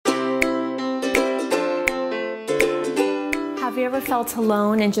Have you ever felt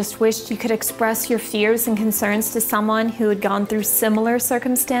alone and just wished you could express your fears and concerns to someone who had gone through similar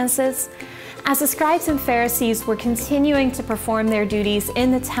circumstances? As the scribes and Pharisees were continuing to perform their duties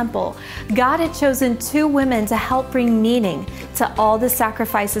in the temple, God had chosen two women to help bring meaning to all the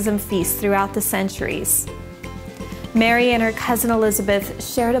sacrifices and feasts throughout the centuries. Mary and her cousin Elizabeth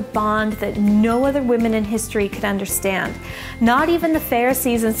shared a bond that no other women in history could understand. Not even the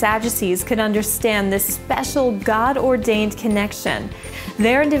Pharisees and Sadducees could understand this special God-ordained connection.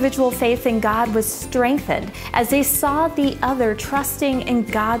 Their individual faith in God was strengthened as they saw the other trusting in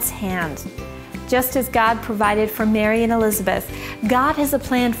God's hand. Just as God provided for Mary and Elizabeth, God has a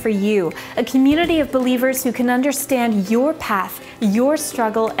plan for you, a community of believers who can understand your path, your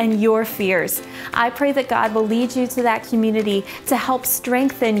struggle, and your fears. I pray that God will lead you to that community to help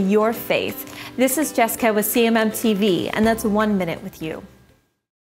strengthen your faith. This is Jessica with CMM TV, and that's 1 Minute with You.